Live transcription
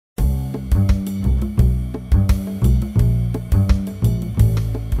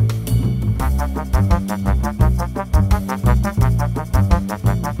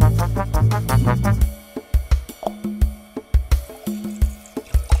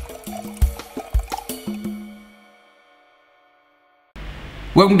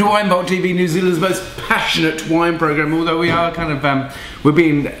Welcome to Wine Vault TV, New Zealand's most passionate wine program. Although we are kind of we're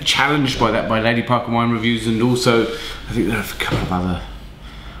being challenged by that by Lady Parker Wine Reviews, and also I think there's a couple of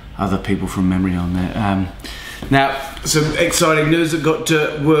other people from memory on there. Now, some exciting news that got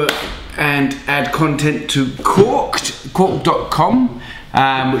to work and add content to Corked.com,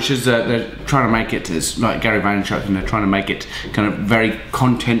 which is they're trying to make it, it's like Gary Vaynerchuk, and they're trying to make it kind of very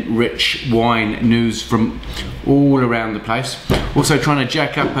content-rich wine news from all around the place. Also trying to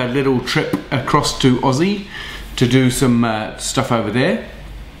jack up a little trip across to Aussie to do some stuff over there.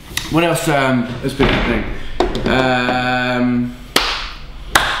 What else has been happening?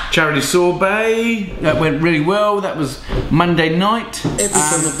 Charity sorbet, that went really well. That was Monday night.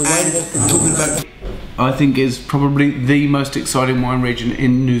 Episode of the Wine Vault talking about, I think, is probably the most exciting wine region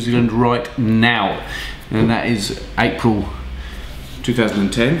in New Zealand right now, and that is April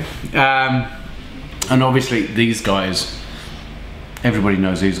 2010. And obviously these guys, everybody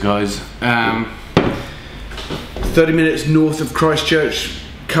knows these guys. 30 minutes north of Christchurch,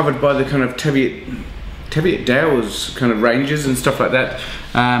 covered by the kind of Teviot Dowers kind of ranges and stuff like that.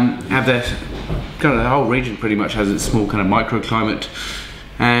 Have their kind of the whole region pretty much has its small kind of microclimate,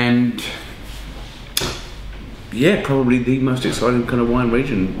 and yeah, probably the most exciting kind of wine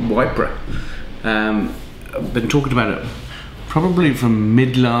region, Waipara. I've been talking about it probably from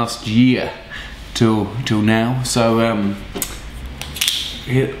mid last year till now. So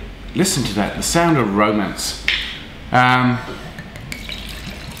here, listen to that, the sound of romance.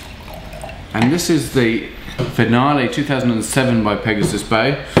 And this is the Finale 2007 by Pegasus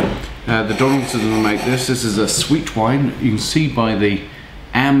Bay. The Donaldsons will make this. This is a sweet wine. You can see by the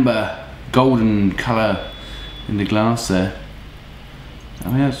amber golden colour in the glass there. I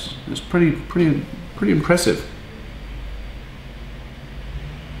mean, it's pretty impressive.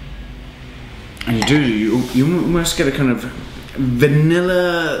 And you almost get a kind of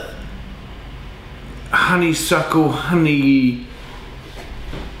vanilla, honeysuckle, honey,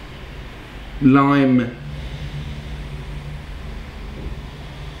 lime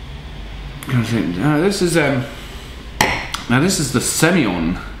kind of thing. This is now this is the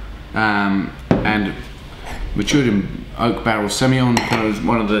Semillon, and matured in oak barrel Semillon, kind of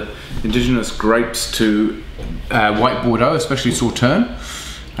one of the indigenous grapes to white Bordeaux, especially Sauterne.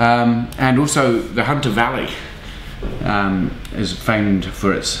 And also the Hunter Valley is famed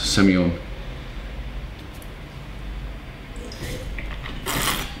for its Semillon.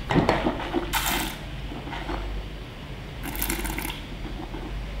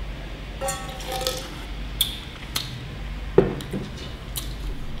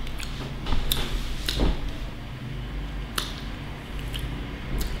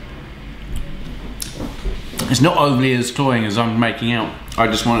 It's not overly as cloying as I'm making out. I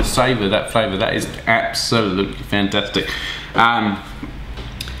just want to savour that flavour. That is absolutely fantastic.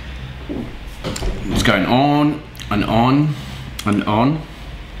 It's going on and on and on.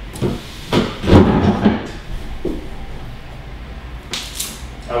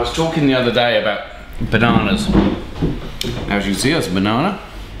 I was talking the other day about bananas. Now, as you can see, that's a banana.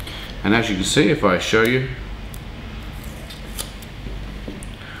 And as you can see, if I show you,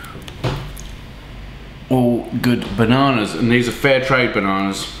 all good bananas, and these are FairTrade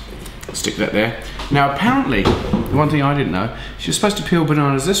bananas. Stick that there. Now, apparently, the one thing I didn't know, you're supposed to peel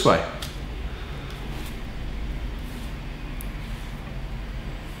bananas this way.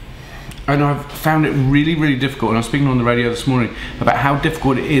 And I've found it really, really difficult, and I was speaking on the radio this morning about how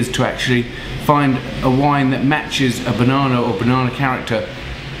difficult it is to actually find a wine that matches a banana or banana character.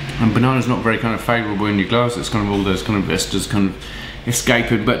 And banana's not very kind of favourable in your glass. It's kind of all those kind of esters kind of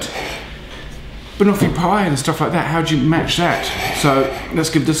escaping, but banoffee pie and stuff like that, how do you match that? So let's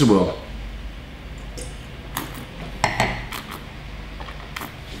give this a whirl.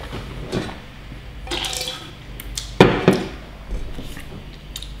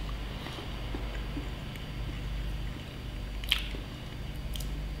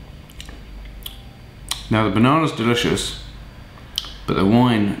 Now, the banana's delicious, but the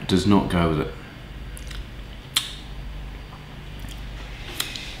wine does not go with it.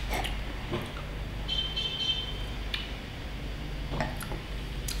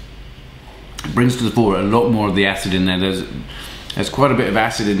 It brings to the fore a lot more of the acid in there. There's quite a bit of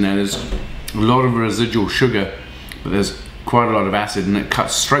acid in there. There's a lot of residual sugar, but there's quite a lot of acid, and it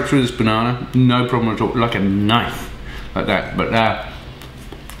cuts straight through this banana, no problem at all, like a knife, like that. But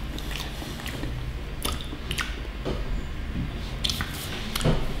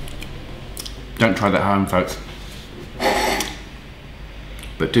Don't try that at home, folks.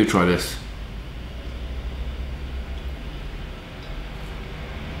 But do try this.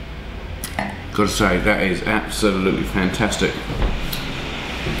 Gotta say, that is absolutely fantastic.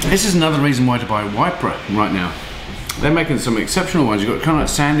 This is another reason why to buy Wypra right now. They're making some exceptional ones. You've got kind of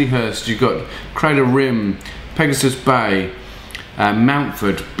like Sandyhurst, you've got Crater Rim, Pegasus Bay,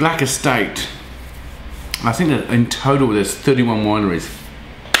 Mountford, Black Estate. I think that in total there's 31 wineries.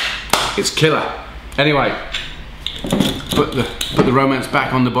 It's killer. Anyway, put the romance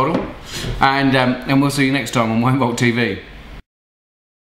back on the bottle, and we'll see you next time on Wine Vault TV.